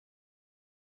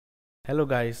Hello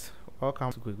guys,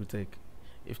 welcome to Quick Tech.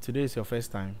 If today is your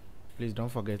first time, please don't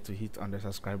forget to hit on the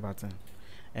subscribe button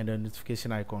and the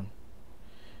notification icon.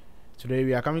 Today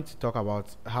we are coming to talk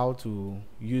about how to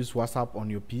use WhatsApp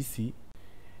on your PC.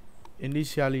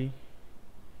 Initially,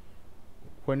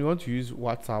 when you want to use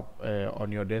WhatsApp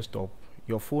on your desktop,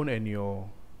 your phone and your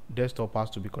desktop has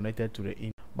to be connected to the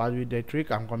internet. But with the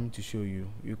trick I'm coming to show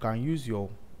you, you can use your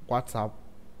WhatsApp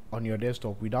on your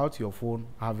desktop without your phone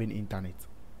having internet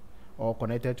or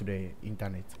connected to the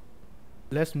internet.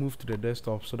 Let's move to the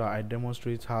desktop so that I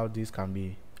demonstrate how this can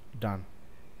be done.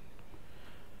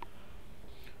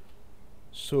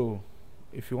 So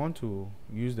if you want to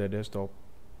use the desktop,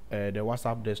 the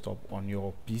WhatsApp desktop on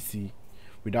your PC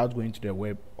without going to the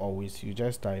web always, you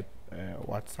just type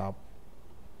WhatsApp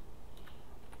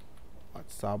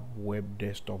web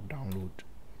desktop download.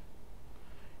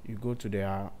 You go to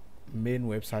their main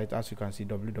website, as you can see,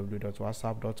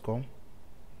 www.whatsapp.com.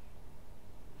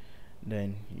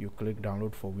 Then you click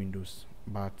download for Windows,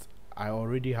 but I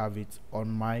already have it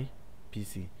on my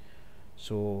PC,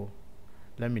 so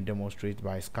let me demonstrate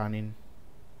by scanning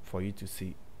for you to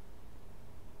see.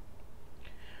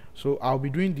 So I'll be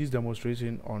doing this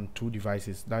demonstration on two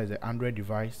devices, that is the Android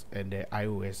device and the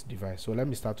iOS device. So let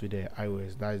me start with the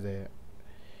iOS, that is the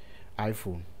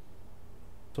iPhone.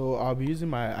 So I'll be using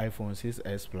my iPhone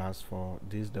 6s Plus for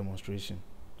this demonstration.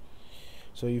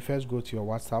 So you first go to your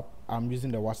WhatsApp. I'm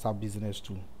using the WhatsApp business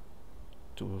tool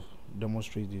to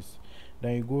demonstrate this.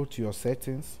 Then you go to your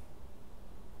settings.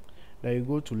 Then you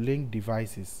go to link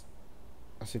devices,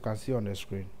 as you can see on the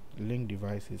screen, link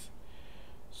devices.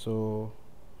 So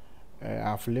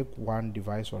I've linked one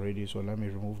device already, so let me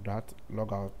remove that,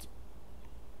 log out.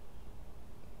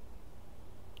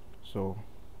 So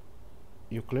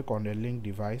you click on the link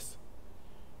device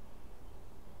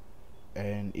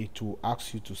and it will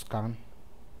ask you to scan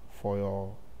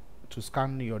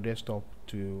your desktop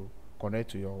to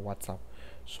connect to your WhatsApp.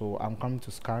 So I'm coming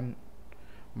to scan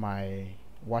my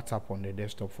WhatsApp on the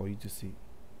desktop for you to see.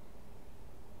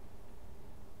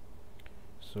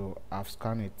 So I've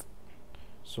scanned it.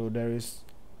 So there is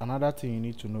another thing you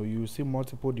need to know. You see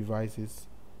multiple devices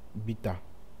beta,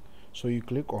 so you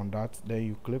click on that, then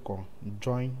you click on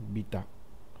join beta.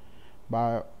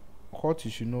 But what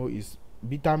you should know is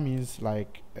beta means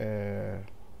like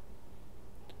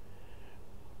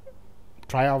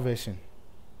trial version,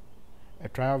 a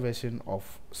trial version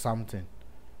of something.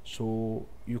 So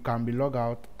you can be logged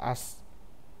out as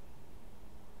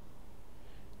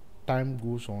time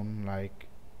goes on, like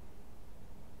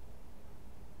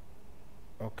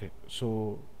okay.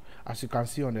 So as you can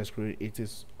see on the screen, it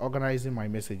is organizing my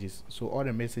messages, so all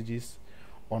the messages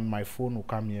on my phone will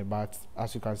come here, but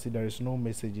as you can see there is no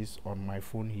messages on my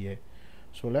phone here.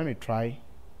 So let me try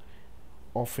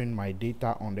offing my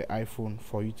data on the iPhone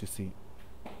for you to see.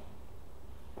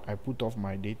 I put off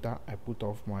my data, I put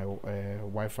off my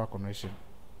Wi-Fi connection,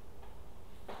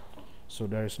 so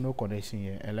there is no connection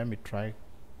here. And let me try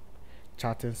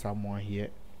chatting someone here.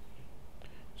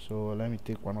 So let me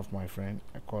take one of my friends,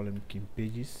 I call him Kim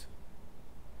Pages.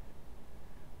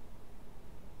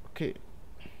 Okay,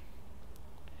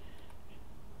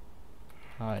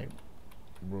 hi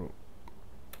bro.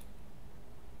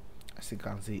 As you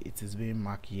can see, it is being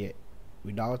marked here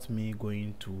without me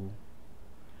going to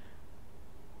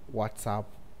WhatsApp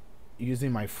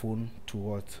using my phone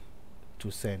to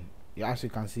send. As you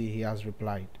can see, he has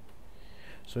replied.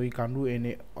 So you can do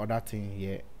any other thing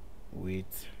here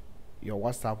with your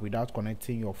WhatsApp without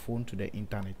connecting your phone to the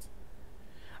internet.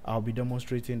 I'll be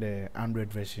demonstrating the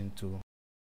Android version too.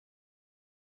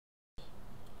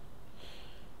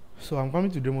 So I'm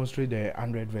going to demonstrate the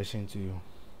Android version to you.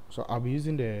 So I'll be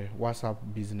using the WhatsApp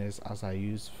business as I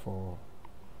use for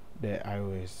the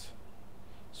iOS.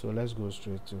 So let's go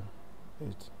straight to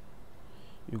it.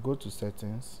 You go to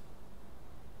settings,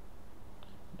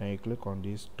 then you click on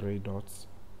these three dots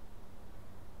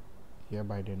here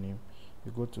by the name.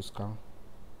 You go to scan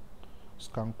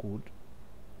code,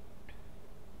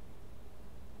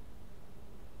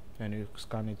 and you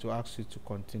scan it to ask you to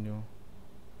continue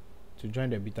to join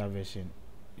the beta version.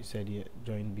 You said here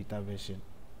join beta version.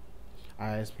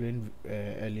 I explained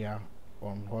earlier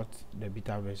on what the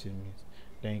beta version means.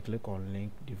 Then you click on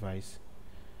link device.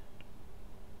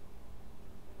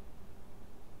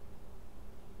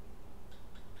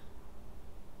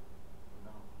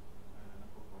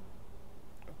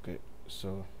 Okay,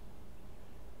 so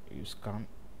you scan,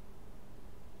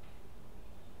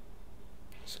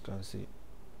 as you can see.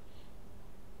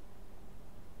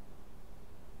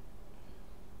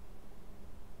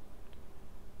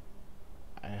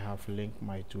 I have linked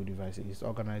my two devices. It's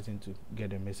organizing to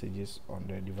get the messages on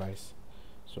the device.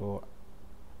 So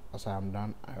as I am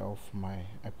done,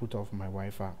 I put off my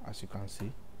Wi-Fi, as you can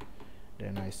see.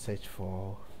 Then I search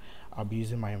for, I'll be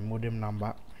using my modem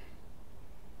number.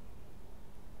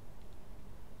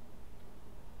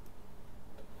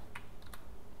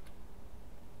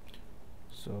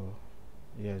 So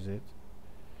here's it.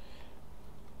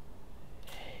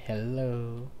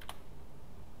 Hello.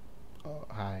 Oh,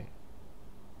 hi.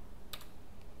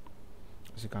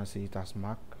 As you can see, it has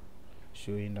marked,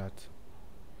 showing that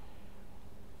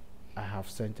I have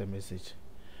sent a message.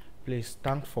 Please,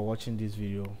 thanks for watching this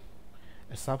video.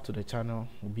 A sub to the channel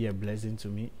will be a blessing to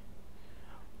me.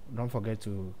 Don't forget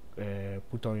to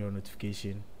put on your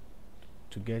notification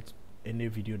to get any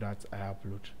video that I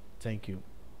upload. Thank you.